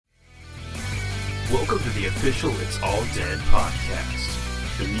Welcome to the official It's All Dead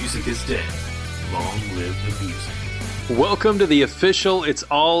podcast. The music is dead. Long live the music. Welcome to the official It's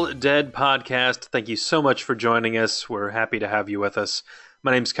All Dead podcast. Thank you so much for joining us. We're happy to have you with us.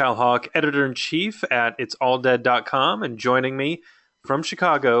 My name's Kyle Hawk, editor-in-chief at itsalldead.com, and joining me from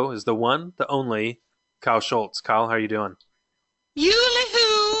Chicago is the one, the only, Kyle Schultz. Kyle, how are you doing?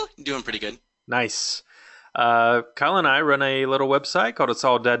 Yoo-hoo! Doing pretty good. Nice. Kyle and I run a little website called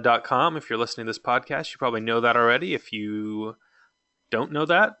itsalldead.com. If you're listening to this podcast, you probably know that already. If you don't know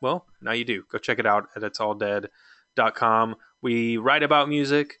that, well, now you do. Go check it out at itsalldead.com. We write about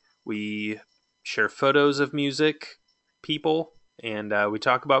music. We share photos of music, people, and we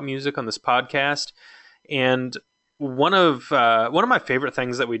talk about music on this podcast. And one of my favorite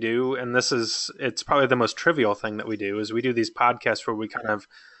things that we do, and it's probably the most trivial thing that we do, is we do these podcasts where we kind of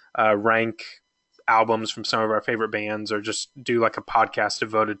rank albums from some of our favorite bands, or just do like a podcast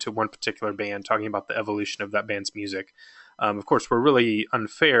devoted to one particular band, talking about the evolution of that band's music. Of course, we're really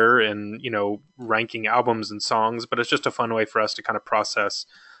unfair in, ranking albums and songs, but it's just a fun way for us to kind of process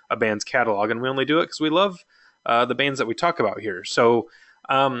a band's catalog. And we only do it because we love the bands that we talk about here. So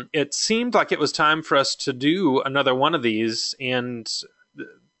it seemed like it was time for us to do another one of these. And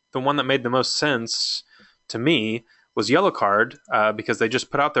the one that made the most sense to me was Yellowcard, because they just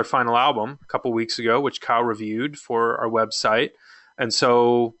put out their final album a couple weeks ago, which Kyle reviewed for our website. And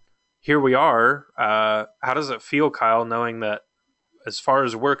so here we are. How does it feel, Kyle, knowing that as far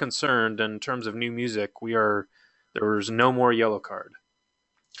as we're concerned in terms of new music, there's no more Yellowcard?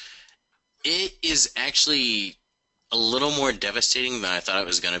 It is actually a little more devastating than I thought it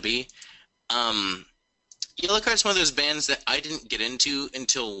was going to be. Yellowcard's one of those bands that I didn't get into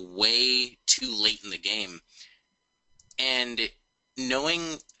until way too late in the game. And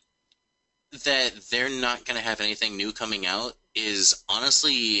knowing that they're not going to have anything new coming out is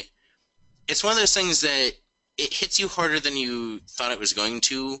honestly, it's one of those things that it hits you harder than you thought it was going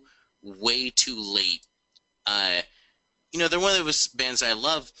to way too late. They're one of those bands I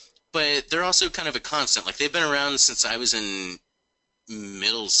love, but they're also kind of a constant. Like, they've been around since I was in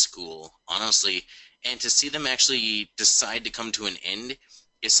middle school, honestly. And to see them actually decide to come to an end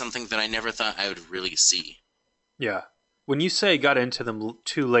is something that I never thought I would really see. Yeah. When you say got into them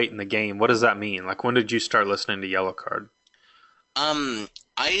too late in the game, what does that mean? Like, when did you start listening to Yellowcard?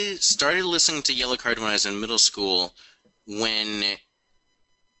 I started listening to Yellowcard when I was in middle school when,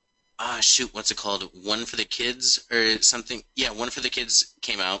 what's it called? One for the Kids or something? Yeah, One for the Kids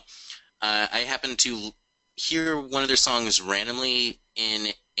came out. I happened to hear one of their songs randomly in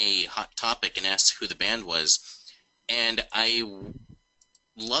a Hot Topic and asked who the band was. And I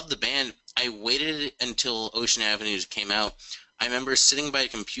loved the band. I waited until Ocean Avenue came out. I remember sitting by a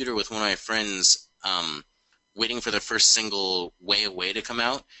computer with one of my friends, waiting for the first single, Way Away, to come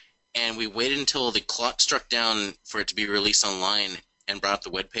out. And we waited until the clock struck down for it to be released online and brought up the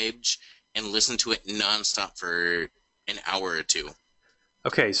webpage and listened to it nonstop for an hour or two.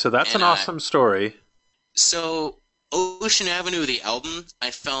 Okay, so that's an awesome story. So Ocean Avenue, the album,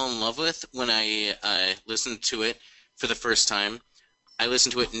 I fell in love with when I listened to it for the first time. I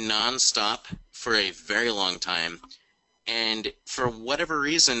listened to it nonstop for a very long time, and for whatever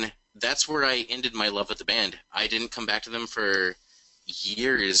reason, that's where I ended my love with the band. I didn't come back to them for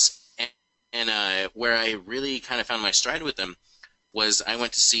years, and where I really kind of found my stride with them was I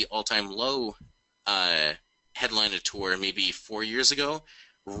went to see All Time Low headline a tour maybe 4 years ago,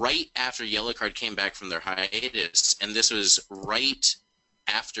 right after Yellowcard came back from their hiatus, and this was right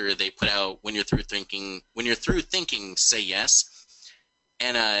after they put out When You're Through Thinking, Say Yes.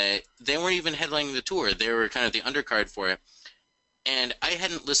 And they weren't even headlining the tour. They were kind of the undercard for it. And I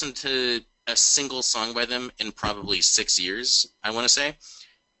hadn't listened to a single song by them in probably 6 years, I want to say.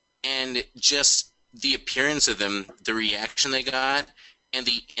 And just the appearance of them, the reaction they got, and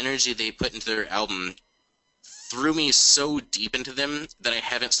the energy they put into their album threw me so deep into them that I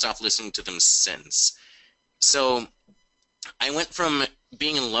haven't stopped listening to them since. So I went from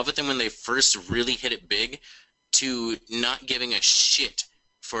being in love with them when they first really hit it big to not giving a shit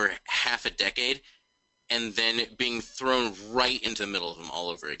for half a decade, and then being thrown right into the middle of them all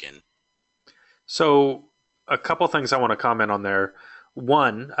over again. So a couple things I want to comment on there.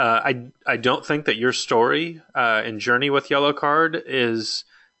 One, I don't think that your story and journey with Yellowcard is...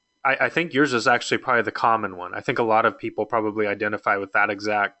 I think yours is actually probably the common one. I think a lot of people probably identify with that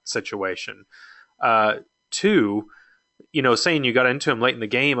exact situation. Two, saying you got into them late in the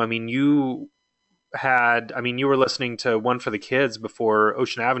game, you were listening to One for the Kids before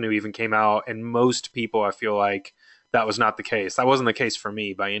Ocean Avenue even came out, and most people, I feel like, that was not the case. That wasn't the case for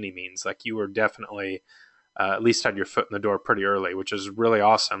me by any means. Like, you were definitely at least had your foot in the door pretty early, which is really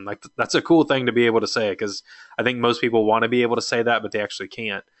awesome. Like that's a cool thing to be able to say, because I think most people want to be able to say that, but they actually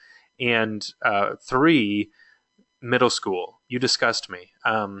can't. And three, middle school. You disgust me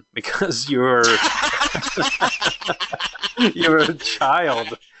because you're a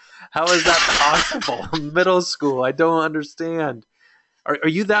child. How is that possible? Middle school. I don't understand. Are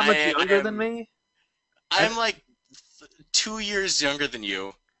you that much younger than me? I'm like 2 years younger than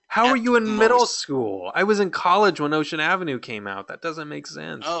you. How are you in most. middle school? I was in college when Ocean Avenue came out. That doesn't make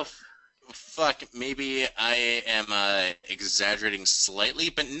sense. Oh, fuck. Maybe I am exaggerating slightly,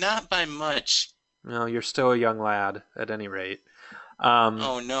 but not by much. No, you're still a young lad at any rate.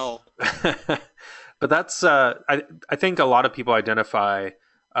 Oh no. But that's I think a lot of people identify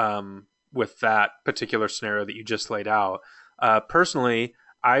with that particular scenario that you just laid out. Personally,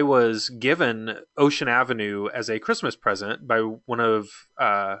 I was given Ocean Avenue as a Christmas present by one of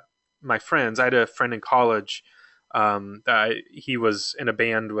my friends. I had a friend in college. He was in a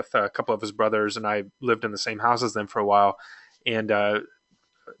band with a couple of his brothers, and I lived in the same house as them for a while. And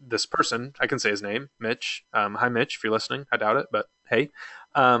this person, I can say his name, Mitch. Hi, Mitch, if you're listening. I doubt it, but hey.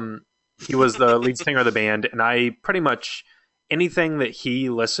 He was the lead singer of the band, and I pretty much anything that he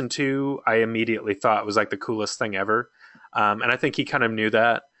listened to, I immediately thought was like the coolest thing ever. And I think he kind of knew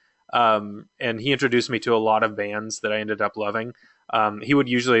that. And he introduced me to a lot of bands that I ended up loving. He would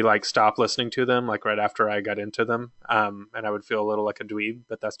usually like stop listening to them like right after I got into them. And I would feel a little like a dweeb,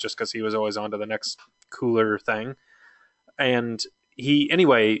 but that's just because he was always on to the next cooler thing. And he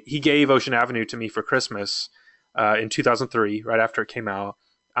gave Ocean Avenue to me for Christmas in 2003, right after it came out.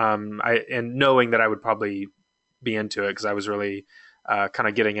 And knowing that I would probably be into it because I was really kind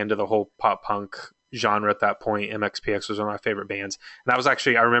of getting into the whole pop punk genre at that point. MXPX was one of my favorite bands, and that was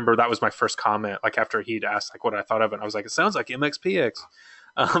actually, I remember that was my first comment. Like after he'd asked like what I thought of it, I was like, it sounds like MXPX,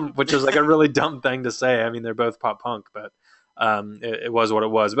 which is like a really dumb thing to say. I mean, they're both pop punk, but it was what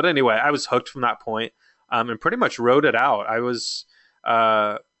it was. But anyway, I was hooked from that point, and pretty much rode it out. I was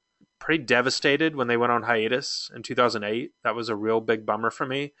pretty devastated when they went on hiatus in 2008. That was a real big bummer for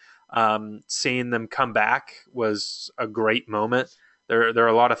me. Seeing them come back was a great moment. There are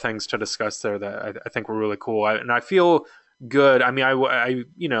a lot of things to discuss there that I think were really cool. And I feel good. I mean,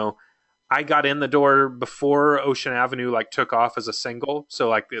 I got in the door before Ocean Avenue like took off as a single. So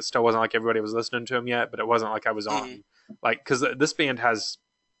like it still wasn't like everybody was listening to him yet, but it wasn't like I was on like, cause this band has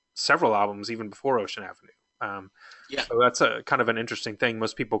several albums even before Ocean Avenue. Yeah. So that's a kind of an interesting thing.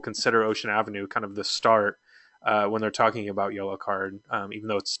 Most people consider Ocean Avenue kind of the start when they're talking about Yellowcard, even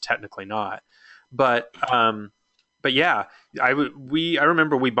though it's technically not. But yeah, I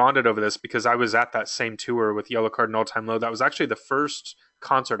remember we bonded over this because I was at that same tour with Yellowcard and All Time Low. That was actually the first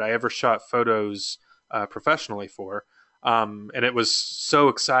concert I ever shot photos professionally for, and it was so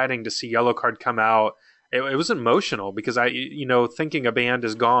exciting to see Yellowcard come out. It was emotional because thinking a band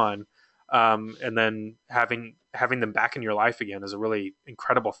is gone. And then having them back in your life again is a really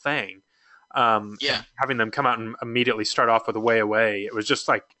incredible thing. Having them come out and immediately start off with Way Away, it was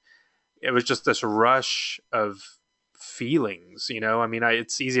just this rush of feelings, I mean,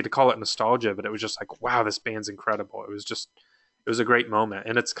 it's easy to call it nostalgia, but it was just like, wow, this band's incredible. It was a great moment,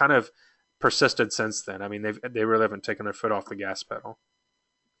 and it's kind of persisted since then. I mean, they really haven't taken their foot off the gas pedal.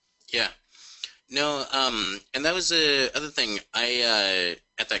 Yeah. No, and that was the other thing. I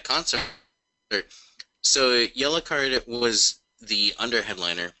at that concert. So Yellowcard was the under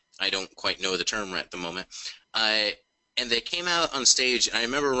headliner. I don't quite know the term right at the moment. And they came out on stage, and I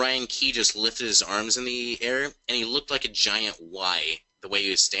remember Ryan Key just lifted his arms in the air, and he looked like a giant Y the way he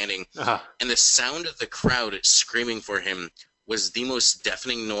was standing. Uh-huh. And the sound of the crowd screaming for him was the most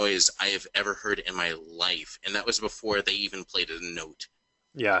deafening noise I have ever heard in my life. And that was before they even played a note.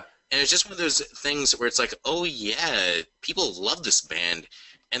 Yeah. And it's just one of those things where it's like, oh yeah, people love this band.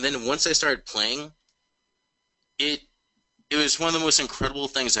 And then once I started playing, it was one of the most incredible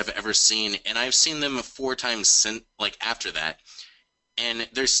things I've ever seen. And I've seen them 4 times since, like after that. And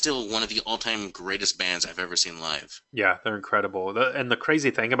they're still one of the all-time greatest bands I've ever seen live. Yeah, they're incredible. And the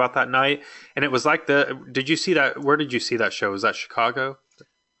crazy thing about that night, and it was like did you see that? Where did you see that show? Was that Chicago?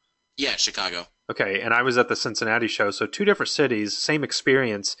 Yeah, Chicago. Okay, and I was at the Cincinnati show, so 2 different cities, same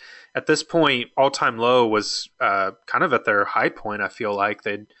experience. At this point, All Time Low was kind of at their high point, I feel like.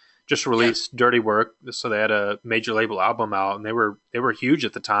 They'd just released Dirty Work, so they had a major label album out, and they were huge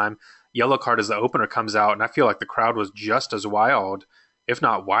at the time. Yellowcard as the opener comes out, and I feel like the crowd was just as wild, if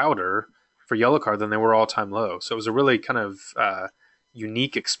not wilder, for Yellowcard than they were All Time Low. So it was a really kind of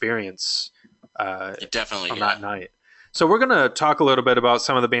unique experience Definitely, on that night. So we're going to talk a little bit about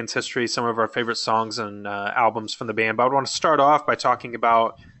some of the band's history, some of our favorite songs and albums from the band. But I want to start off by talking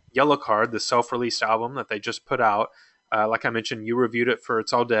about Yellow Card, the self-released album that they just put out. Like I mentioned, you reviewed it for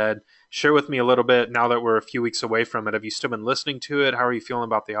It's All Dead. Share with me a little bit now that we're a few weeks away from it. Have you still been listening to it? How are you feeling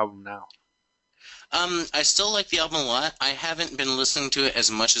about the album now? I still like the album a lot. I haven't been listening to it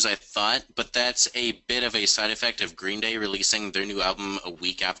as much as I thought, but that's a bit of a side effect of Green Day releasing their new album a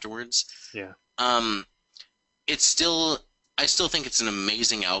week afterwards. Yeah. Um, it's still, I still think it's an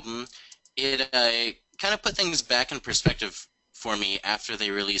amazing album. It kind of put things back in perspective for me after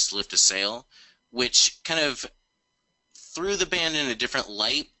they released Lift a Sail, which kind of threw the band in a different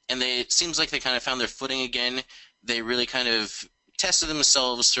light, and it seems like they kind of found their footing again. They really kind of tested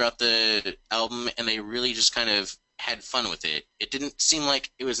themselves throughout the album, and they really just kind of had fun with it. It didn't seem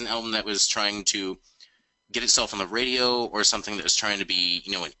like it was an album that was trying to get itself on the radio or something that was trying to be,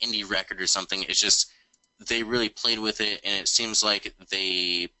 an indie record or something. It's just they really played with it, and it seems like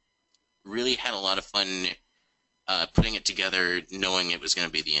they really had a lot of fun putting it together, knowing it was going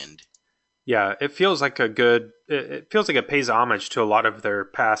to be the end. Yeah, it feels like it feels like it pays homage to a lot of their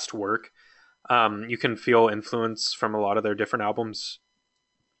past work. You can feel influence from a lot of their different albums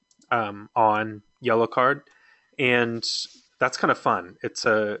on Yellow Card, and that's kind of fun. It's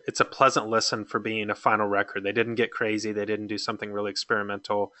a pleasant listen for being a final record. They didn't get crazy. They didn't do something really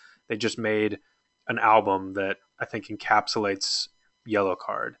experimental. They just made an album that I think encapsulates Yellow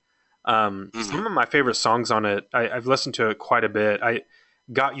Card. Some of my favorite songs on it, I've listened to it quite a bit. I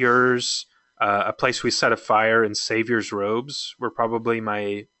Got Yours, A Place We Set Afire, and Savior's Robes were probably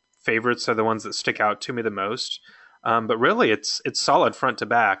my favorites. Are the ones that stick out to me the most. But really, it's solid front to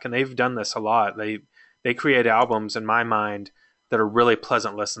back, and they've done this a lot. They create albums in my mind that are really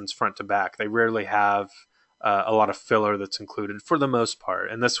pleasant listens front to back. They rarely have a lot of filler that's included for the most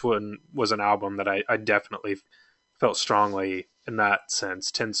part. And this one was an album that I definitely felt strongly in that sense.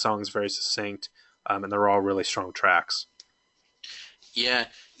 10 songs, very succinct, and they're all really strong tracks. Yeah,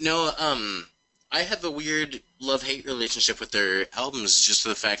 no, I have a weird love-hate relationship with their albums, just for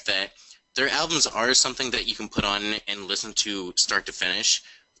the fact that their albums are something that you can put on and listen to start to finish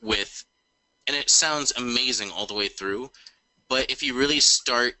with, and it sounds amazing all the way through. But if you really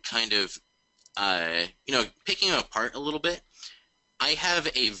start kind of, picking them apart a little bit, I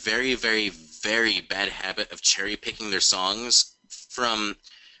have a very, very, very bad habit of cherry picking their songs from.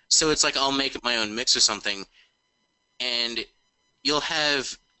 So it's like I'll make my own mix or something, and you'll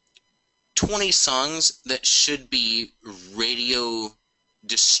have 20 songs that should be radio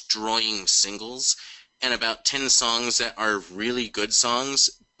destroying singles, and about 10 songs that are really good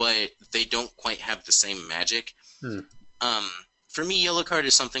songs, but they don't quite have the same magic. Hmm. For me, Yellow Card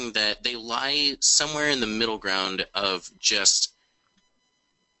is something that they lie somewhere in the middle ground of just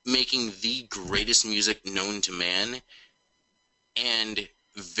making the greatest music known to man and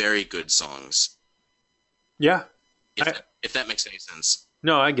very good songs. Yeah. If that makes any sense.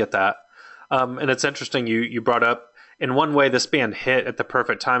 No, I get that. And it's interesting you brought up in one way this band hit at the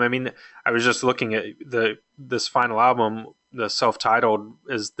perfect time. I mean, I was just looking at this final album, the self-titled,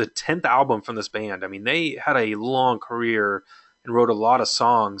 is the 10th album from this band. I mean, they had a long career and wrote a lot of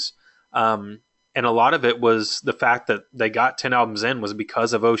songs. And a lot of it was the fact that they got 10 albums in was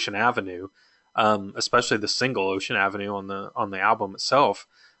because of Ocean Avenue, especially the single Ocean Avenue on the album itself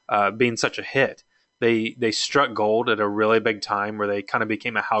being such a hit. They struck gold at a really big time where they kind of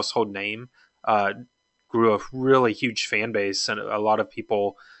became a household name, grew a really huge fan base, and a lot of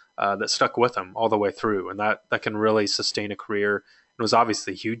people that stuck with them all the way through, and that can really sustain a career. It was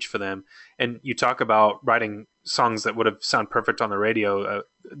obviously huge for them. And you talk about writing songs that would have sound perfect on the radio.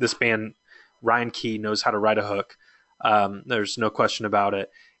 This band, Ryan Key, knows how to write a hook. There's no question about it.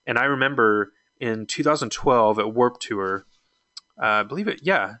 And I remember in 2012 at Warped Tour, I believe it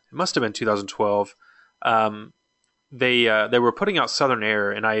must have been 2012. They were putting out Southern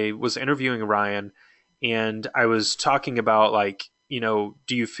Air, and I was interviewing Ryan, and I was talking about, like, do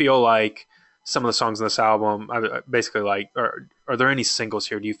you feel like some of the songs on this album, basically, like, are there any singles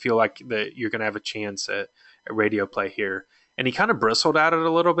here? Do you feel like that you're going to have a chance at radio play here? And he kind of bristled at it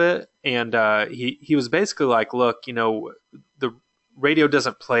a little bit, and he was basically like, look, the radio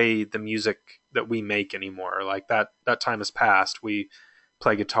doesn't play the music that we make anymore. Like, that time has passed. We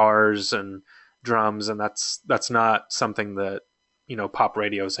play guitars and drums, and that's not something that pop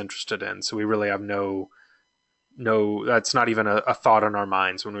radio is interested in. So we really have no that's not even a thought in our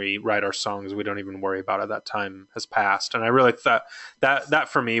minds when we write our songs. We don't even worry about it. That time has passed. And I really thought that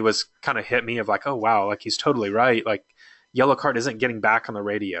for me was kind of hit me of like, oh wow, like he's totally right. Like, Yellow Card isn't getting back on the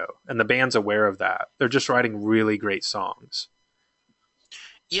radio, and the band's aware of that. They're just writing really great songs.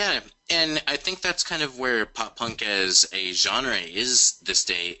 Yeah, and I think that's kind of where pop punk as a genre is this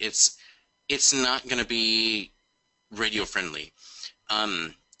day. It's not going to be radio friendly.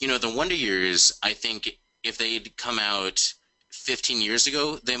 the Wonder Years, I think if they'd come out 15 years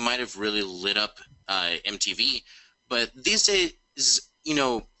ago, they might have really lit up MTV. But these days,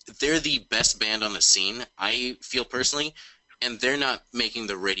 they're the best band on the scene, I feel personally, and they're not making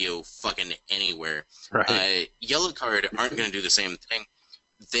the radio fucking anywhere. Right. Yellow Card aren't going to do the same thing.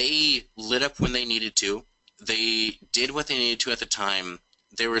 They lit up when they needed to. They did what they needed to at the time.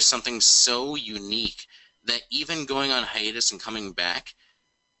 There was something so unique that even going on hiatus and coming back,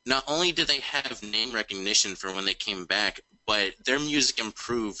 not only did they have name recognition for when they came back, but their music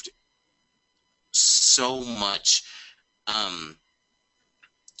improved so much um,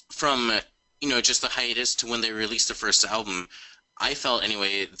 from just the hiatus to when they released the first album. I felt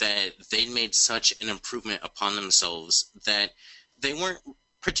anyway that they made such an improvement upon themselves that they weren't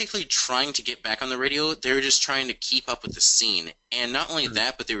particularly trying to get back on the radio. They were just trying to keep up with the scene, and not only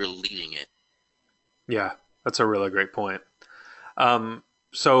that, but they were leading it. Yeah, that's a really great point.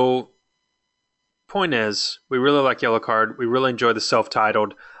 So point is, we really like Yellow Card. We really enjoy the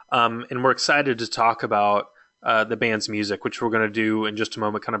self-titled, and we're excited to talk about the band's music, which we're going to do in just a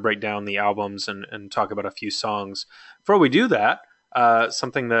moment, kind of break down the albums and talk about a few songs. Before we do that,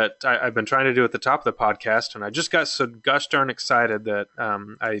 something that I've been trying to do at the top of the podcast, and I just got so gosh darn excited that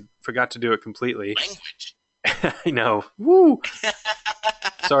I forgot to do it completely. Language. I know. Woo!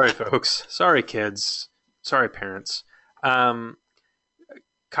 Sorry, folks. Sorry, kids. Sorry, parents.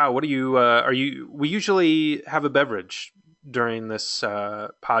 Kyle, what are you? We usually have a beverage during this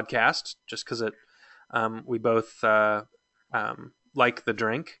podcast, just because we both like the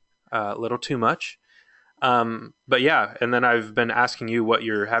drink a little too much. But yeah, and then I've been asking you what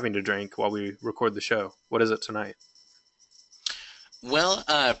you're having to drink while we record the show. What is it tonight? Well,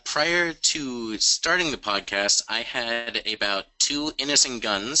 prior to starting the podcast, I had about 2 Innocent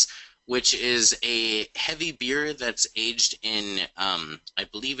Guns, which is a heavy beer that's aged in, I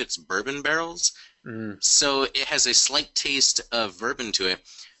believe it's bourbon barrels. So it has a slight taste of bourbon to it.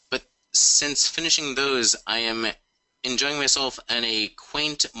 But since finishing those, I am enjoying myself in a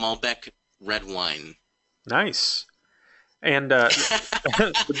quaint Malbec red wine. Nice. And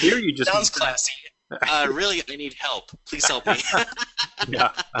the beer you just sounds classy. Really, I need help. Please help me.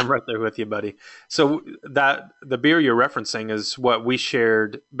 Yeah, I'm right there with you, buddy. So the beer you're referencing is what we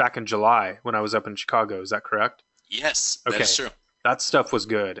shared back in July when I was up in Chicago. Is that correct? Yes, that is true. That stuff was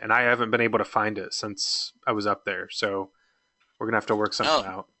good, and I haven't been able to find it since I was up there. So we're gonna have to work something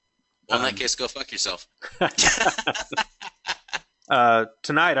out. Well, in that case, go fuck yourself.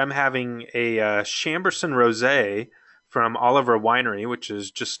 Tonight I'm having a Chamberson Rosé from Oliver Winery, which is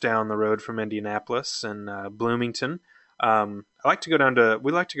just down the road from Indianapolis and Bloomington. We like to go down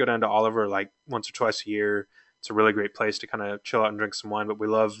to Oliver like once or twice a year. It's a really great place to kind of chill out and drink some wine, but we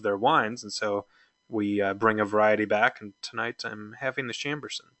love their wines, and so we bring a variety back. And tonight I'm having the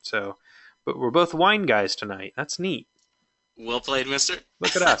Chamberson. So, but we're both wine guys tonight. That's neat. Well played, mister.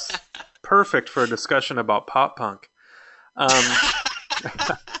 Look at us. Perfect for a discussion about pop punk.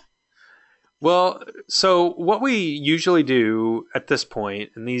 Well, so what we usually do at this point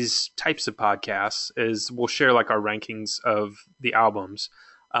in these types of podcasts is we'll share like our rankings of the albums.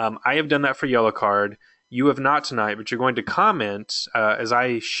 I have done that for Yellow Card. You have not tonight, but you're going to comment as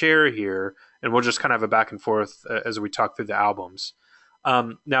I share here, and we'll just kind of have a back and forth as we talk through the albums.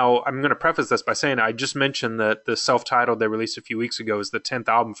 Now, I'm going to preface this by saying I just mentioned that the self-titled they released a few weeks ago is the 10th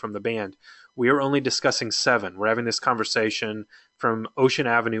album from the band. We are only discussing 7. We're having this conversation from Ocean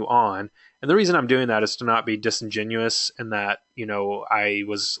Avenue on. And the reason I'm doing that is to not be disingenuous in that, I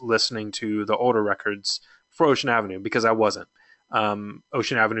was listening to the older records for Ocean Avenue, because I wasn't.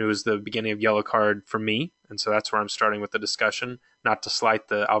 Ocean Avenue is the beginning of Yellow Card for me, and so that's where I'm starting with the discussion. Not to slight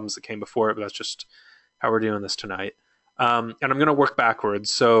the albums that came before it, but that's just how we're doing this tonight. And I'm going to work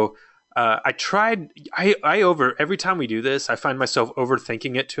backwards. So every time we do this, I find myself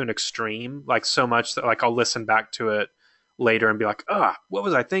overthinking it to an extreme, like so much that like I'll listen back to it later and be like, what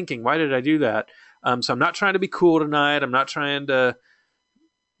was I thinking? Why did I do that? So I'm not trying to be cool tonight. I'm not trying to,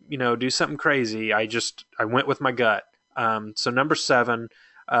 do something crazy. I went with my gut. So number 7,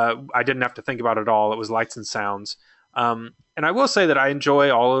 I didn't have to think about it at all. It was Lights and Sounds. And I will say that I enjoy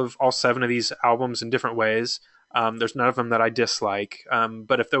all 7 of these albums in different ways. There's none of them that I dislike.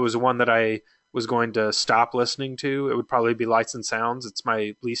 But if there was one that I was going to stop listening to, it would probably be Lights and Sounds. It's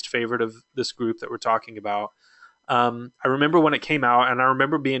my least favorite of this group that we're talking about. I remember when it came out, and I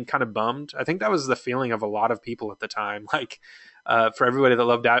remember being kind of bummed. I think that was the feeling of a lot of people at the time. Like, for everybody that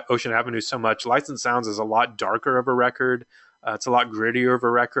loved Ocean Avenue so much, Lights and Sounds is a lot darker of a record. It's a lot grittier of a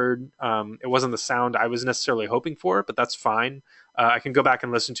record. It wasn't the sound I was necessarily hoping for, but that's fine. I can go back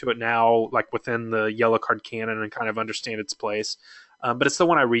and listen to it now, like within the Yellow Card canon, and kind of understand its place. but it's the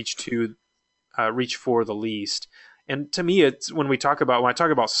one I reach for the least. And to me, it's when I talk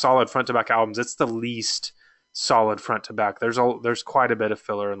about solid front to back albums, it's the least solid front to back. There's quite a bit of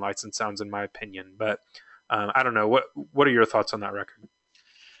filler in Lights and Sounds, in my opinion. But I don't know. What are your thoughts on that record?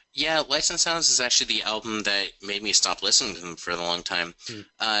 Yeah, Lights and Sounds is actually the album that made me stop listening to them for a long time. Hmm.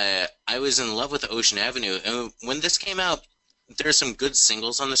 I was in love with Ocean Avenue, and when this came out, there are some good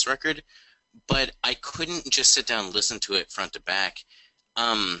singles on this record, but I couldn't just sit down and listen to it front to back.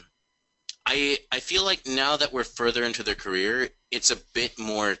 Um, I feel like now that we're further into their career, it's a bit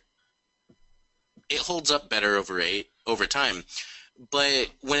more. It holds up better over time.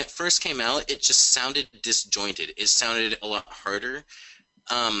 But when it first came out, it just sounded disjointed. It sounded a lot harder.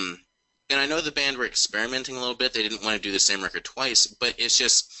 Um, and I know the band were experimenting a little bit. They didn't want to do the same record twice, but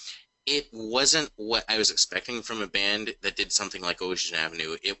it wasn't what I was expecting from a band that did something like Ocean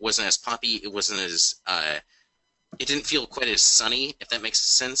Avenue. It wasn't as poppy. It wasn't as, it didn't feel quite as sunny, if that makes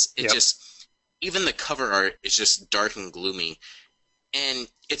sense. Yep. Even the cover art is just dark and gloomy. And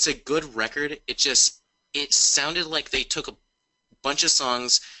it's a good record. It sounded like they took a bunch of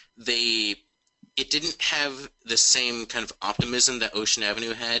songs. It didn't have the same kind of optimism that Ocean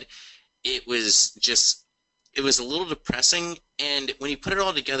Avenue had. It was just, it was a little depressing, and when you put it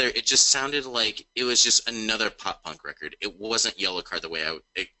all together, it just sounded like it was just another pop punk record. It wasn't Yellowcard the way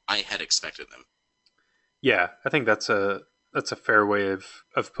I had expected them. Yeah, I think that's a fair way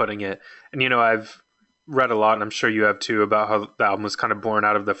of putting it. And I've read a lot, and I'm sure you have too, about how the album was kind of born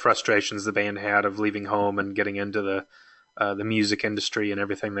out of the frustrations the band had of leaving home and getting into the music industry and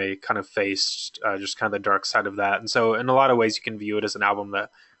everything they kind of faced, just kind of the dark side of that. And so, in a lot of ways, you can view it as an album that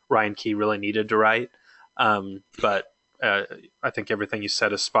Ryan Key really needed to write. But I think everything you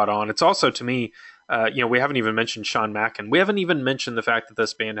said is spot on. It's also, to me, we haven't even mentioned Sean Mackin. We haven't even mentioned the fact that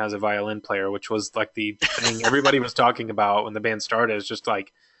this band has a violin player, which was like the thing everybody was talking about when the band started. It's just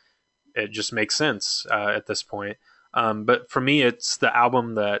like, it just makes sense at this point. But for me, it's the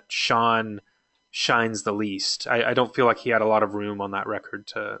album that Sean shines the least. I don't feel like he had a lot of room on that record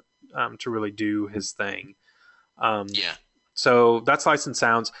to really do his thing. Yeah. So that's Lights and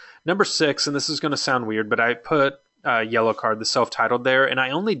Sounds. Number 6, and this is going to sound weird, but I put Yellowcard, the self-titled there, and I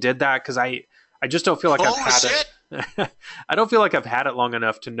only did that because I just don't feel like I've had it. I don't feel like I've had it long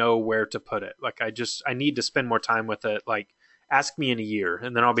enough to know where to put it. Like I need to spend more time with it. Like, ask me in a year,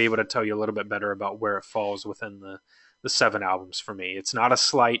 and then I'll be able to tell you a little bit better about where it falls within the 7 albums for me. It's not a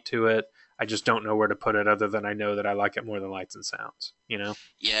slight to it. I just don't know where to put it, other than I know that I like it more than Lights and Sounds.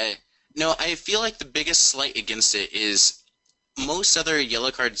 Yeah. No, I feel like the biggest slight against it is most other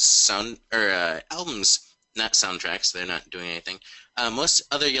Yellowcard sound or albums, not soundtracks. They're not doing anything. Most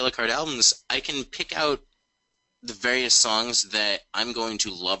other Yellowcard albums, I can pick out the various songs that I'm going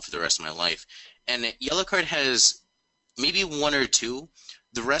to love for the rest of my life. And Yellowcard has maybe one or two.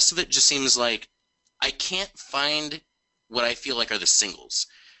 The rest of it just seems like I can't find what I feel like are the singles.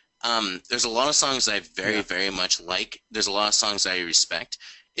 There's a lot of songs I very much like. There's a lot of songs I respect.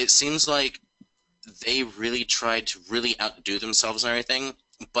 It seems like they really tried to really outdo themselves and everything,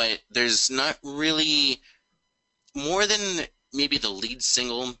 but there's not really more than maybe the lead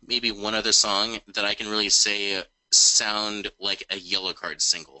single, maybe one other song that I can really say sound like a Yellowcard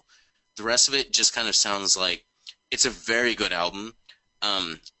single. The rest of it just kind of sounds like it's a very good album.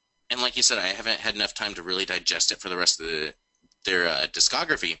 And like you said, I haven't had enough time to really digest it for the rest of their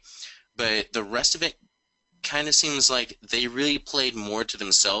discography. But the rest of it kind of seems like they really played more to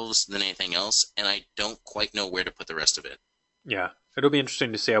themselves than anything else, and I don't quite know where to put the rest of it. Yeah, it'll be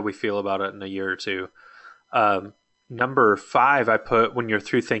interesting to see how we feel about it in a year or two. Number 5, I put When You're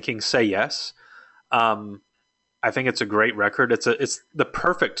Through Thinking, Say Yes. I think it's a great record. It's the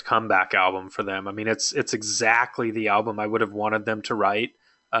perfect comeback album for them. I mean, it's exactly the album I would have wanted them to write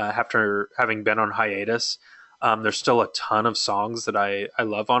after having been on hiatus. There's still a ton of songs that I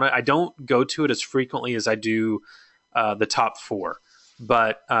love on it. I don't go to it as frequently as I do the top 4.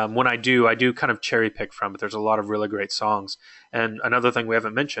 But when I do kind of cherry pick from it. There's a lot of really great songs. And another thing we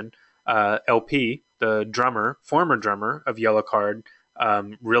haven't mentioned, LP, the former drummer of Yellowcard,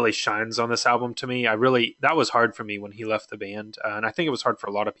 really shines on this album to me. That was hard for me when he left the band. And I think it was hard for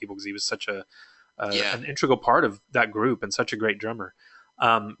a lot of people because he was such an integral part of that group and such a great drummer.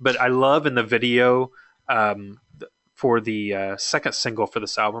 But I love in the video for the second single for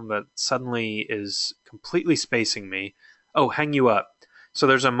this album that suddenly is completely spacing me. Oh, Hang You Up. So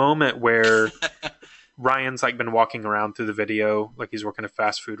there's a moment where Ryan's like been walking around through the video, like he's working at a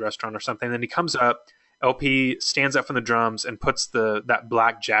fast food restaurant or something. Then he comes up, LP stands up from the drums and puts that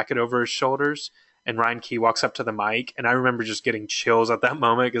black jacket over his shoulders. And Ryan Key walks up to the mic. And I remember just getting chills at that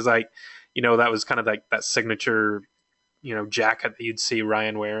moment because that was kind of like that signature jacket that you'd see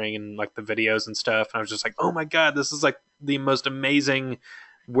Ryan wearing in like the videos and stuff. And I was just like, oh my god, this is like the most amazing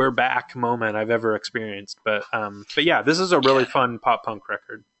 "we're back" moment I've ever experienced. But yeah, this is a really Yeah. fun pop punk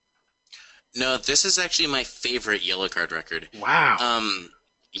record. No, this is actually my favorite Yellow Card record. Wow. Um,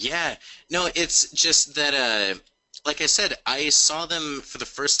 yeah. No, it's just that, like I said, I saw them for the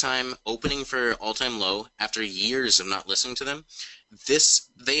first time opening for All Time Low after years of not listening to them.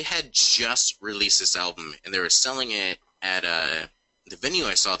 They had just released this album, and they were selling it at the venue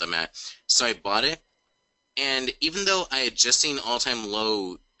I saw them at. So I bought it, and even though I had just seen All Time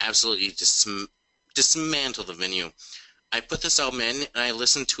Low absolutely dismantle the venue, I put this album in and I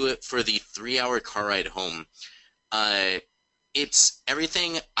listened to it for the 3-hour car ride home. Uh, it's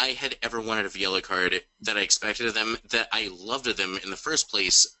everything I had ever wanted of Yellow Card, that I expected of them, that I loved of them in the first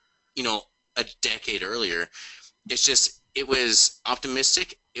place, a decade earlier. It was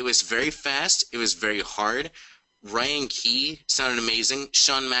optimistic, it was very fast, it was very hard. Ryan Key sounded amazing.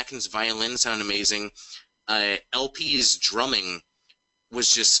 Sean Mackin's violin sounded amazing. LP's drumming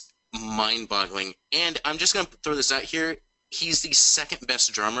was just mind-boggling. And I'm just going to throw this out here. He's the second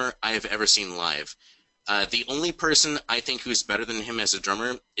best drummer I have ever seen live. The only person I think who's better than him as a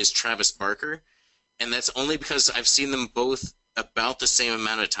drummer is Travis Barker, and that's only because I've seen them both about the same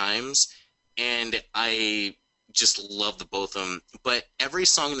amount of times, and I just love the both of them. But every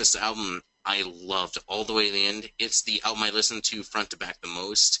song in this album I loved all the way to the end. It's the album I listened to front to back the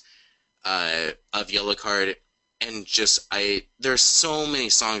most of Yellow Card, and there's so many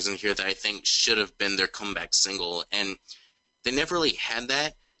songs in here that I think should have been their comeback single, and they never really had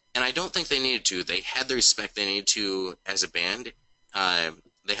that, and I don't think they needed to. They had the respect they needed to as a band.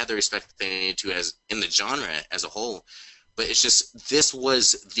 They had the respect they needed to as in the genre as a whole, but it's just this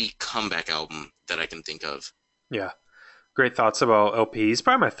was the comeback album that I can think of. Yeah. Great thoughts about LP. He's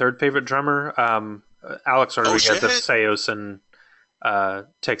probably my third favorite drummer. Alex Oh Rodriguez of shit! Seosin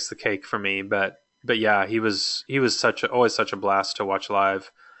takes the cake for me, but yeah, he was always such a blast to watch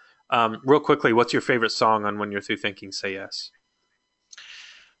live. Real quickly, what's your favorite song on When You're Through Thinking Say Yes?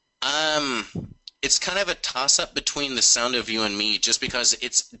 Um, it's kind of a toss-up between The Sound of You and Me, just because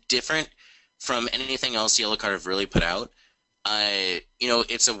it's different from anything else Yellow Card have really put out.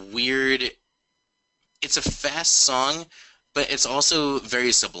 It's it's a fast song, but it's also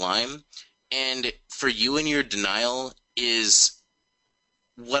very sublime. And For You and Your Denial is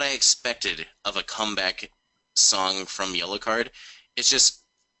what I expected of a comeback song from Yellow Card. It's just,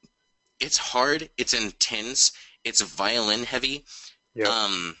 it's hard, it's intense, it's violin heavy. Yep.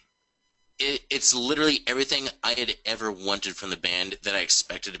 It's literally everything I had ever wanted from the band that I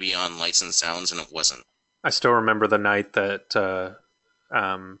expected to be on Lights and Sounds, and it wasn't. I still remember the night that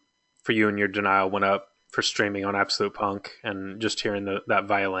For You and Your Denial went up for streaming on Absolute Punk, and just hearing that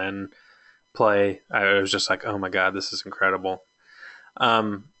violin play, I was just like, oh my god, this is incredible.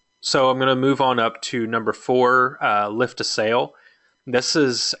 So I'm going to move on up to number 4, Lift a Sail. This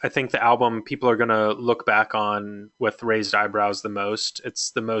is, I think, the album people are going to look back on with raised eyebrows the most.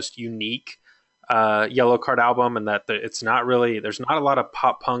 It's the most unique Yellow Card album, and that it's not really, there's not a lot of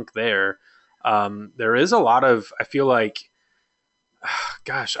pop punk there. There is a lot of, I feel like,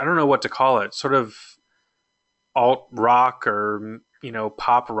 gosh, I don't know what to call it, sort of alt rock or,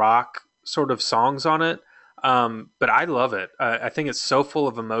 pop rock sort of songs on it. But I love it. I think it's so full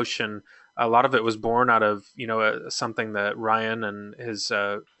of emotion. A lot of it was born out of something that Ryan and his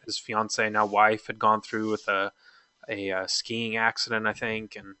fiance, now wife, had gone through with a skiing accident, I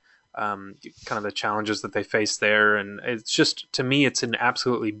think, and kind of the challenges that they faced there. And it's just, to me, it's an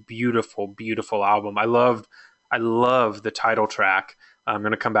absolutely beautiful, beautiful album. I love the title track. I'm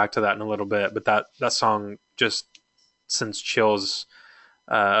going to come back to that in a little bit, but that song just sends chills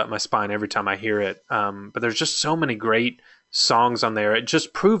my spine every time I hear it. But there's just so many great songs on there. It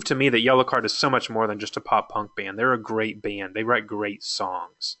just proved to me that Yellow Card is so much more than just a pop punk band. They're a great band. They write great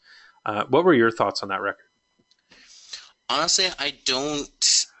songs. What were your thoughts on that record? Honestly, I don't,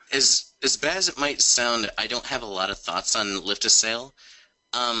 as bad as it might sound, I don't have a lot of thoughts on Lift a Sail.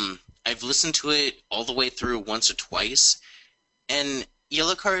 I've listened to it all the way through once or twice, and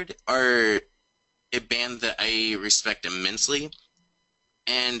Yellow Card are a band that I respect immensely,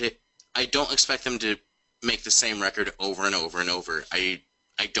 and I don't expect them to make the same record over and over and over. I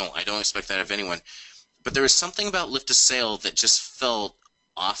don't expect that of anyone. But there was something about Lift a Sail that just felt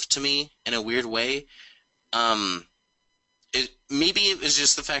off to me in a weird way. Maybe it was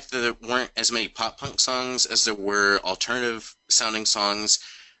just the fact that there weren't as many pop punk songs as there were alternative sounding songs.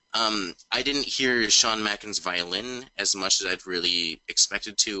 I didn't hear Sean Mackin's violin as much as I'd really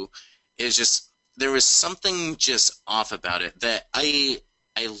expected to. It was just, there was something just off about it that I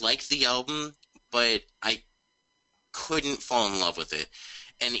liked the album, but couldn't fall in love with it.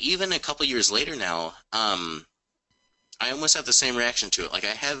 And even a couple years later now, I almost have the same reaction to it. Like, I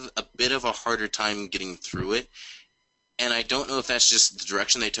have a bit of a harder time getting through it, and I don't know if that's just the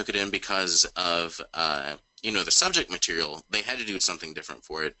direction they took it in because of the subject material. They had to do something different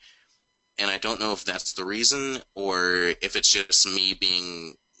for it, and I don't know if that's the reason or if it's just me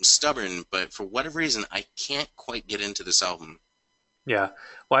being stubborn. But for whatever reason, I can't quite get into this album. Yeah.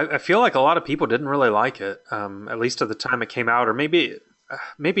 Well, I feel like a lot of people didn't really like it, at least at the time it came out, or maybe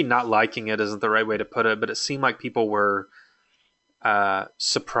not liking it isn't the right way to put it, but it seemed like people were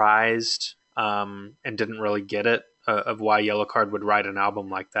surprised and didn't really get it of why Yellowcard would write an album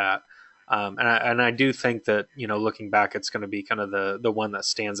like that. And I do think that, looking back, it's going to be kind of the one that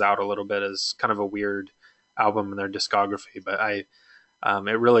stands out a little bit as kind of a weird album in their discography. But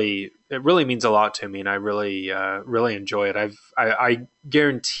it really means a lot to me, and I really enjoy it. I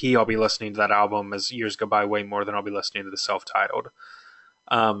guarantee I'll be listening to that album as years go by way more than I'll be listening to the self-titled.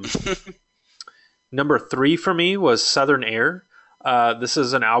 Um, Number 3 for me was Southern Air. This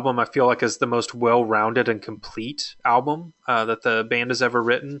is an album I feel like is the most well-rounded and complete album that the band has ever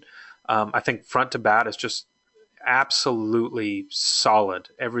written. I think front to back is just absolutely solid.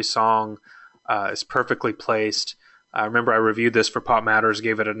 Every song is perfectly placed. I remember I reviewed this for Pop Matters,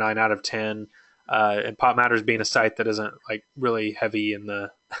 gave it a 9 out of 10. And Pop Matters being a site that isn't like really heavy in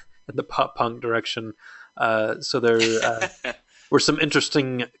the in the pop punk direction, so there were some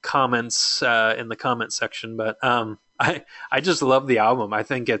interesting comments in the comment section. But I just love the album. I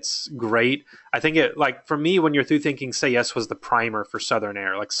think it's great. I think it, like, for me, when you're through thinking Say Yes was the primer for Southern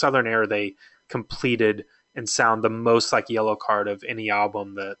Air. Like Southern Air, they completed and sound the most like Yellowcard of any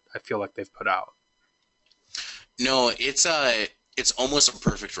album that I feel like they've put out. No, it's almost a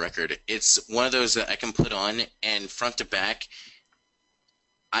perfect record. It's one of those that I can put on and front to back.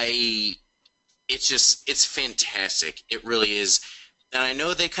 I it's fantastic. It really is. And I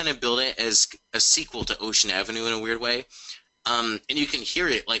know they kind of build it as a sequel to Ocean Avenue in a weird way. And you can hear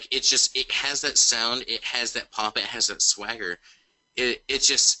it. Like, it has that sound, it has that pop, it has that swagger. It's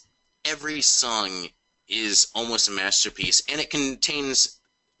just, every song is almost a masterpiece. And it contains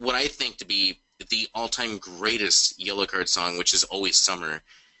what I think to be the all-time greatest Yellowcard song, which is Always Summer.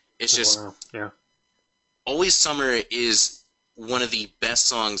 It's just, Wow. Yeah. Always Summer is one of the best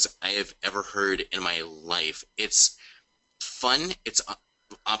songs I have ever heard in my life. It's fun. It's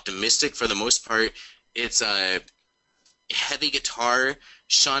optimistic for the most part. It's a heavy guitar.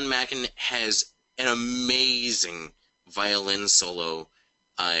 Sean Mackin has an amazing violin solo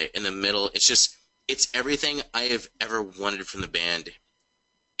in the middle. It's everything I have ever wanted from the band.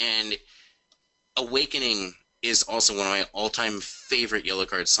 And Awakening is also one of my all-time favorite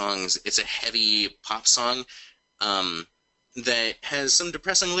Yellowcard songs. It's a heavy pop song that has some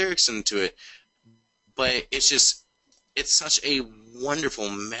depressing lyrics into it, but it's such a wonderful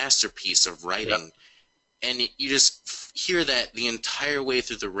masterpiece of writing. Yep. And you just hear that the entire way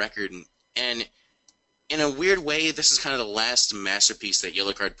through the record. And in a weird way, this is kind of the last masterpiece that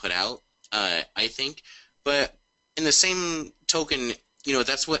Yellowcard put out, I think. But in the same token,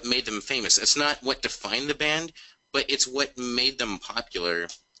 that's what made them famous. It's not what defined the band, but it's what made them popular.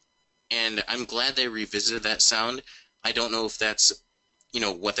 And I'm glad they revisited that sound. I don't know if that's,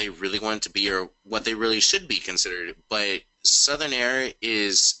 what they really want to be or what they really should be considered. But Southern Air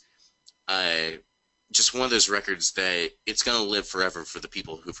is just one of those records that it's going to live forever for the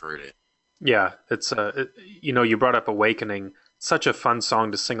people who've heard it. Yeah, it's you brought up Awakening. Such a fun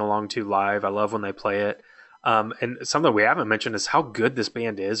song to sing along to live. I love when they play it. And something we haven't mentioned is how good this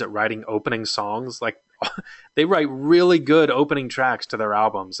band is at writing opening songs. Like, they write really good opening tracks to their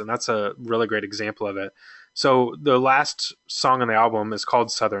albums, and that's a really great example of it. So the last song on the album is called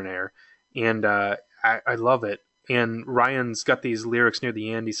Southern Air, and I love it. And Ryan's got these lyrics near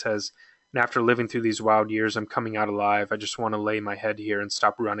the end. He says, "And after living through these wild years, I'm coming out alive. I just want to lay my head here and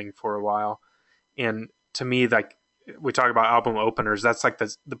stop running for a while." And to me, like, we talk about album openers, that's like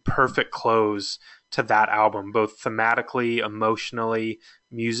the perfect close to that album, both thematically, emotionally,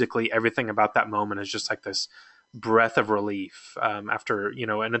 musically. Everything about that moment is just like this breath of relief after,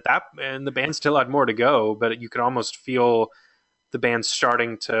 and the band still had more to go, but you could almost feel the band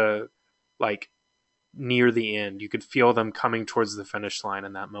starting to, like, near the end. You could feel them coming towards the finish line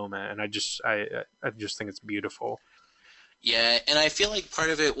in that moment, and I just think it's beautiful. Yeah, and I feel like part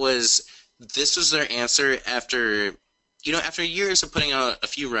of it was this was their answer after years of putting out a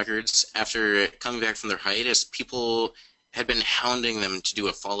few records, after coming back from their hiatus. People had been hounding them to do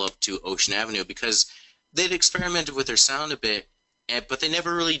a follow-up to Ocean Avenue because they'd experimented with their sound a bit, but they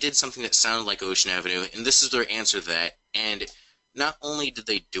never really did something that sounded like Ocean Avenue, and this is their answer to that. And not only did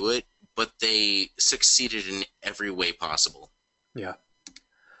they do it, but they succeeded in every way possible. Yeah.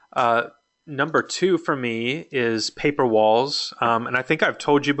 Uh, Number two for me is Paper Walls. And I think I've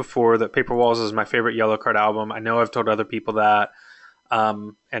told you before that Paper Walls is my favorite Yellowcard album. I know I've told other people that.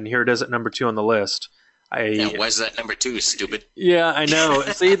 And here it is at number two on the list. Yeah, why is that number two, stupid? Yeah, I know.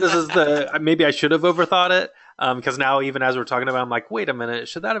 See, this is maybe I should have overthought it. Because now, even as we're talking about it, I'm like, wait a minute,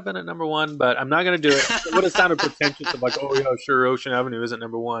 should that have been at number one? But I'm not going to do it. It would have sounded pretentious of like, oh, yeah, sure, Ocean Avenue isn't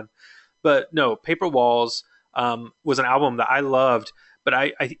number one. But no, Paper Walls was an album that I loved. But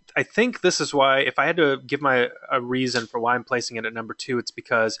I think this is why, if I had to give a reason for why I'm placing it at number two, it's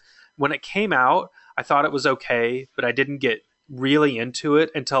because when it came out, I thought it was okay, but I didn't get really into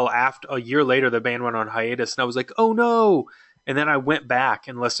it until after a year later the band went on hiatus, and I was like, oh no. And then I went back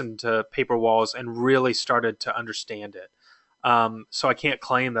and listened to Paper Walls and really started to understand it. So I can't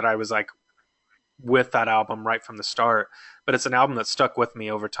claim that I was like with that album right from the start, but it's an album that stuck with me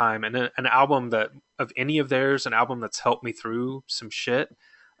over time, and an album that, of any of theirs, an album that's helped me through some shit.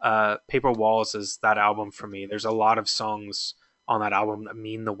 Paper Walls is that album for me. There's a lot of songs on that album that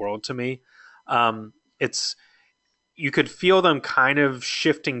mean the world to me. It's You could feel them kind of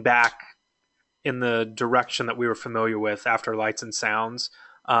shifting back in the direction that we were familiar with after Lights and Sounds.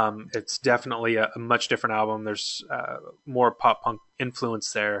 It's definitely a much different album. There's more pop punk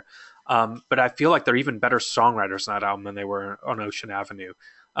influence there. But I feel like they're even better songwriters on that album than they were on Ocean Avenue.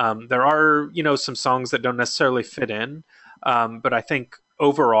 There are, some songs that don't necessarily fit in, but I think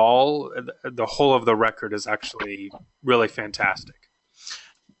overall, the whole of the record is actually really fantastic.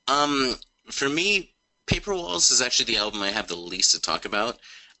 For me, Paper Walls is actually the album I have the least to talk about.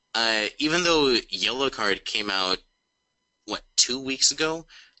 Even though Yellowcard came out, 2 weeks ago,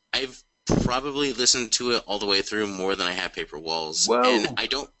 I've probably listened to it all the way through more than I have Paper Walls. Whoa. And I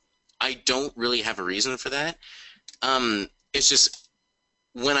don't really have a reason for that. It's just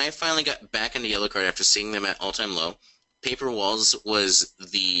when I finally got back into Yellowcard after seeing them at All Time Low, Paper Walls was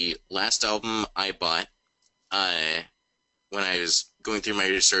the last album I bought when I was going through my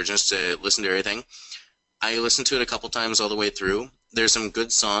resurgence to listen to everything. I listened to it a couple times all the way through. There's some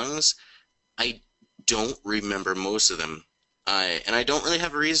good songs. I don't remember most of them. And I don't really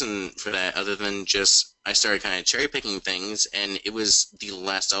have a reason for that other than just I started kind of cherry-picking things, and it was the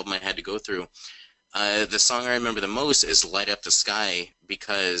last album I had to go through. The song I remember the most is Light Up the Sky,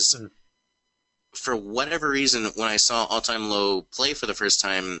 because for whatever reason, when I saw All Time Low play for the first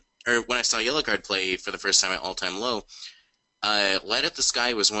time, or when I saw Yellowcard play for the first time at All Time Low, Light Up the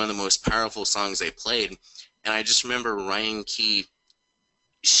Sky was one of the most powerful songs they played, and I just remember Ryan Key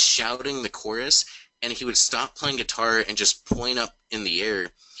shouting the chorus, and he would stop playing guitar and just point up in the air.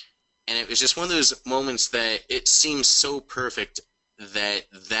 And it was just one of those moments that it seems so perfect that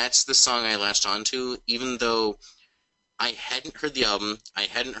that's the song I latched onto, even though I hadn't heard the album, I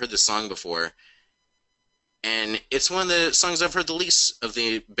hadn't heard the song before. And it's one of the songs I've heard the least of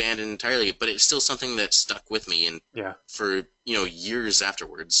the band entirely, but it's still something that stuck with me and for years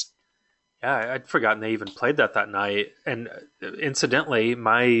afterwards. Yeah, I'd forgotten they even played that night. And incidentally,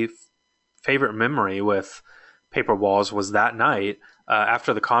 my favorite memory with Paper Walls was that night.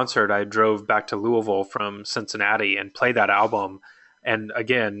 After the concert, I drove back to Louisville from Cincinnati and played that album. And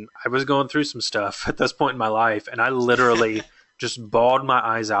again, I was going through some stuff at this point in my life, and I literally just bawled my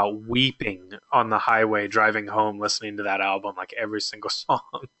eyes out, weeping on the highway driving home, listening to that album, like every single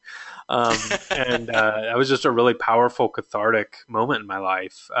song. And that was just a really powerful, cathartic moment in my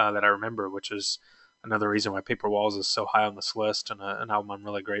life that I remember, which is another reason why Paper Walls is so high on this list, and an album I'm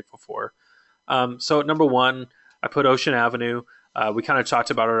really grateful for. So at number one, I put Ocean Avenue. We kind of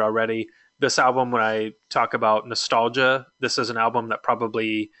talked about it already. This album, when I talk about nostalgia, this is an album that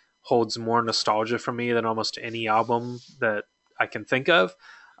probably holds more nostalgia for me than almost any album that I can think of.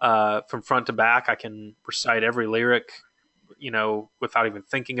 From front to back, I can recite every lyric, without even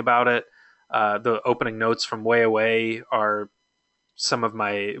thinking about it. The opening notes from Way Away are one of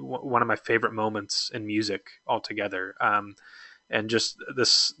my favorite moments in music altogether. And just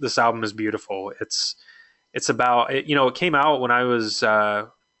this album is beautiful. It's about, it came out when I was,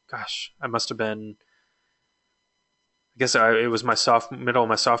 I must have been, it was my middle of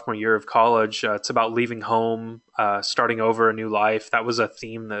my sophomore year of college. It's about leaving home, starting over a new life. That was a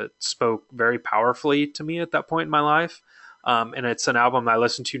theme that spoke very powerfully to me at that point in my life. And it's an album I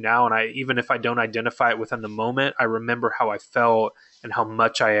listen to now, and even if I don't identify it within the moment, I remember how I felt and how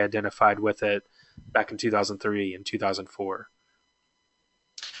much I identified with it back in 2003 and 2004.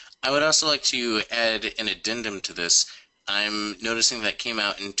 I would also like to add an addendum to this. I'm noticing that came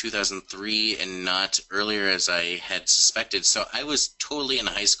out in 2003 and not earlier as I had suspected. So I was totally in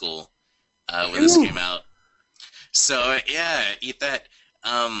high school when this came out. So yeah, eat that.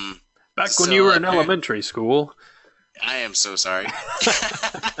 Back when you So were in elementary school. I am so sorry.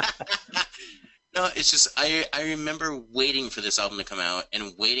 No, it's just I remember waiting for this album to come out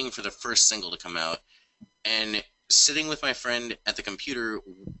and waiting for the first single to come out and sitting with my friend at the computer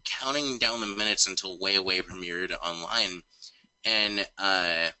counting down the minutes until Way Away premiered online. And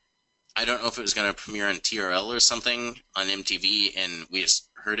I don't know if it was going to premiere on TRL or something on MTV, and we just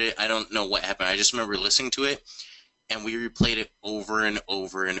heard it. I don't know what happened. I just remember listening to it, and we replayed it over and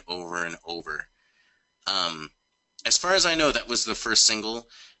over and over and over. As far as I know, that was the first single,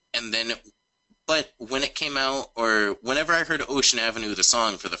 and then, but when it came out, or whenever I heard Ocean Avenue, the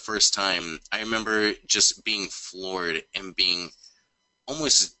song, for the first time, I remember just being floored and being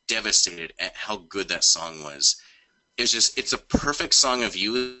almost devastated at how good that song was. It's a perfect song of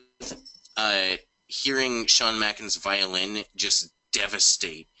youth. Hearing Sean Mackin's violin just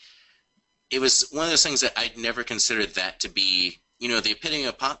devastate. It was one of those things that I'd never considered that to be, the epitome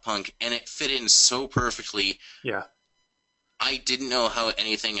of pop punk, and it fit in so perfectly. Yeah. I didn't know how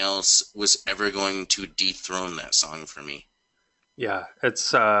anything else was ever going to dethrone that song for me. Yeah,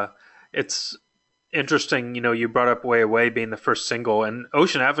 it's interesting. You brought up Way Away being the first single, and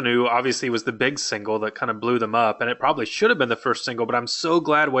Ocean Avenue obviously was the big single that kind of blew them up, and it probably should have been the first single, but I'm so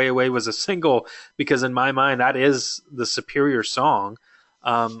glad Way Away was a single, because in my mind that is the superior song.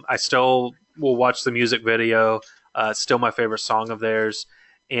 I still will watch the music video. It's still my favorite song of theirs.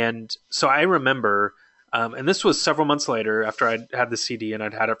 And so I remember, and this was several months later after I'd had the CD and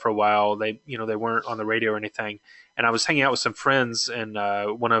I'd had it for a while. They weren't on the radio or anything, and I was hanging out with some friends in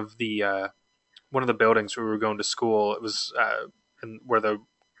one of the buildings where we were going to school. It was where the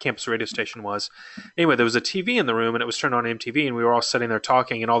campus radio station was. Anyway, there was a TV in the room, and it was turned on MTV, and we were all sitting there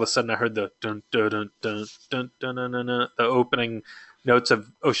talking, and all of a sudden I heard the dun dun dun dun dun dun dun dun, dun, the opening notes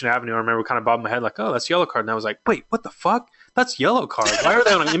of Ocean Avenue. I remember kind of bobbing my head like, oh, that's Yellowcard. And I was like, wait, what the fuck? That's Yellowcard. Why are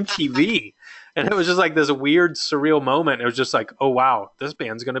they on MTV? And it was just like this weird, surreal moment. It was just like, oh, wow, this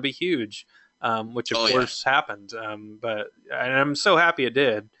band's going to be huge, which, of course, happened. And I'm so happy it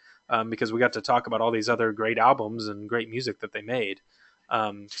did, because we got to talk about all these other great albums and great music that they made.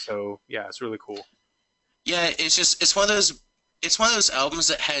 So, yeah, it's really cool. Yeah, it's one of those albums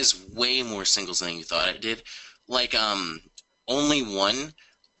that has way more singles than you thought it did. Like, Only One,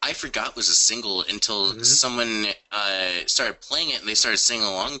 I forgot was a single until someone started playing it and they started singing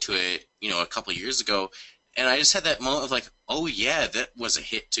along to it, a couple of years ago. And I just had that moment of like, oh yeah, that was a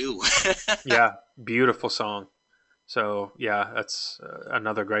hit too. Yeah, beautiful song. So yeah, that's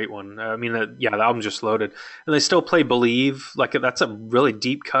another great one. I mean, the album just loaded, and they still play "Believe." Like, that's a really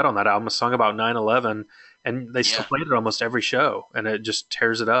deep cut on that album, a song about 9/11, and they still play it almost every show, and it just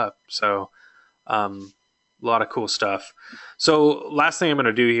tears it up. So, a lot of cool stuff. So, last thing I'm going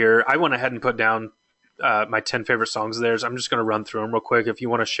to do here, I went ahead and put down my 10 favorite songs of theirs. I'm just going to run through them real quick. If you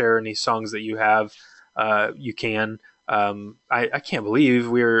want to share any songs that you have, you can. I can't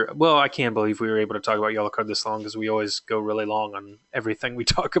believe I can believe we were able to talk about Yellowcard this long, because we always go really long on everything we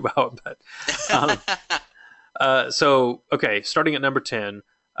talk about. But so, okay, starting at number 10,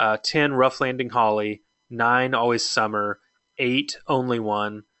 10, Rough Landing Holly, 9, Always Summer, 8, Only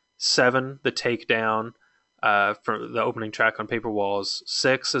One, 7, The Takedown, for the opening track on Paper Walls,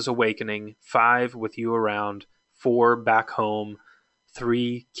 6 is Awakening, 5, With You Around, 4, Back Home,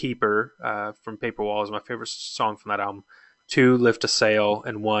 3, Keeper, from Paper Walls, my favorite song from that album, 2, Lift a Sail,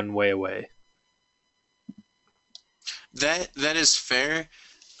 and 1, Way Away. That is fair.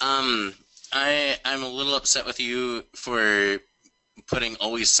 I'm a little upset with you for putting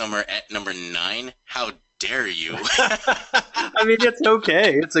Always Summer at number 9. How dare you? I mean, it's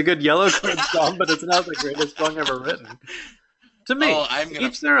okay. It's a good Yellowcard song, but it's not the greatest song ever written. To me,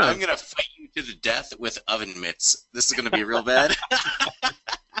 each their own. I'm gonna fight you to the death with oven mitts. This is gonna be real bad.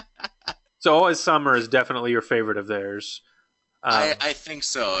 So, Always Summer is definitely your favorite of theirs. I think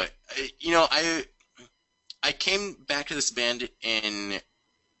so. I came back to this band in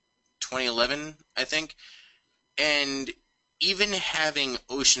 2011, I think, and even having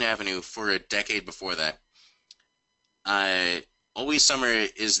Ocean Avenue for a decade before that, Always Summer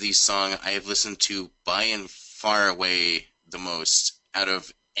is the song I have listened to by and far away the most out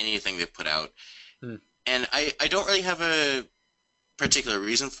of anything they've put out. And I don't really have a particular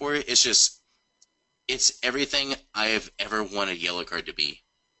reason for it. It's just, it's everything I have ever wanted Yellowcard to be.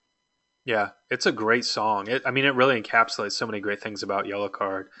 Yeah, it's a great song. It really encapsulates so many great things about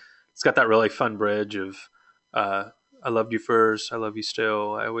Yellowcard. It's got that really fun bridge of I loved you first, I love you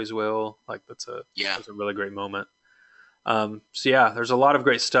still, I always will. Like, that's a really great moment. So yeah, there's a lot of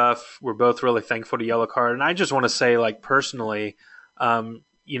great stuff. We're both really thankful to Yellowcard, and I just want to say, like, personally, writing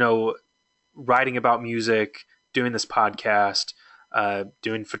about music, doing this podcast,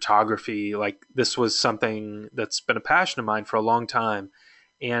 doing photography. Like, this was something that's been a passion of mine for a long time.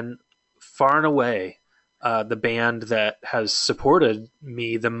 And far and away, the band that has supported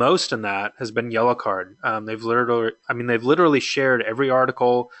me the most in that has been Yellowcard. They've literally shared every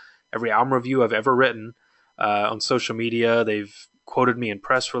article, every album review I've ever written on social media. They've quoted me in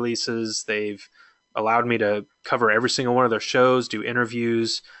press releases. They've allowed me to cover every single one of their shows, do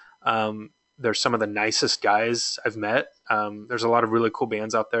interviews. They're some of the nicest guys I've met. There's a lot of really cool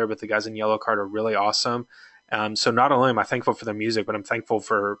bands out there, but the guys in Yellowcard are really awesome. So not only am I thankful for their music, but I'm thankful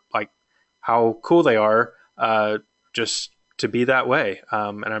for like how cool they are, just to be that way.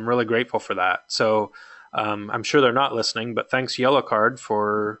 And I'm really grateful for that. So I'm sure they're not listening, but thanks Yellowcard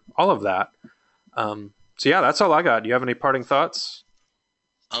for all of that. So yeah, that's all I got. Do you have any parting thoughts?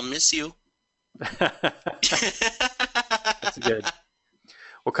 I'll miss you. That's good.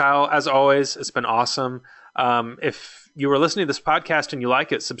 Well, Kyle, as always, it's been awesome. If you were listening to this podcast and you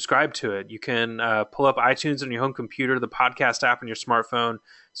like it, subscribe to it. You can pull up iTunes on your home computer, the podcast app on your smartphone,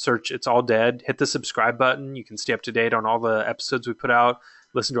 search It's All Dead, hit the subscribe button. You can stay up to date on all the episodes we put out,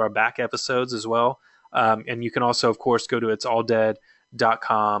 listen to our back episodes as well. And you can also, of course, go to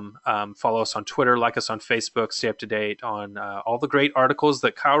itsalldead.com, follow us on Twitter, like us on Facebook, stay up to date on all the great articles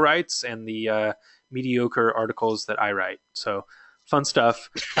that Kyle writes and the mediocre articles that I write. So fun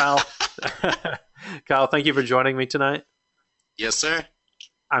stuff. Kyle, Kyle, thank you for joining me tonight. Yes, sir.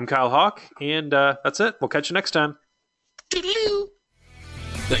 I'm Kyle Hawk, and that's it. We'll catch you next time. Toodaloo.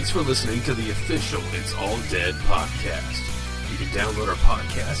 Thanks for listening to the official It's All Dead podcast. You can download our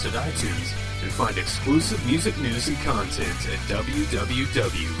podcast at iTunes and find exclusive music news and content at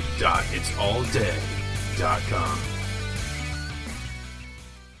www.itsalldead.com.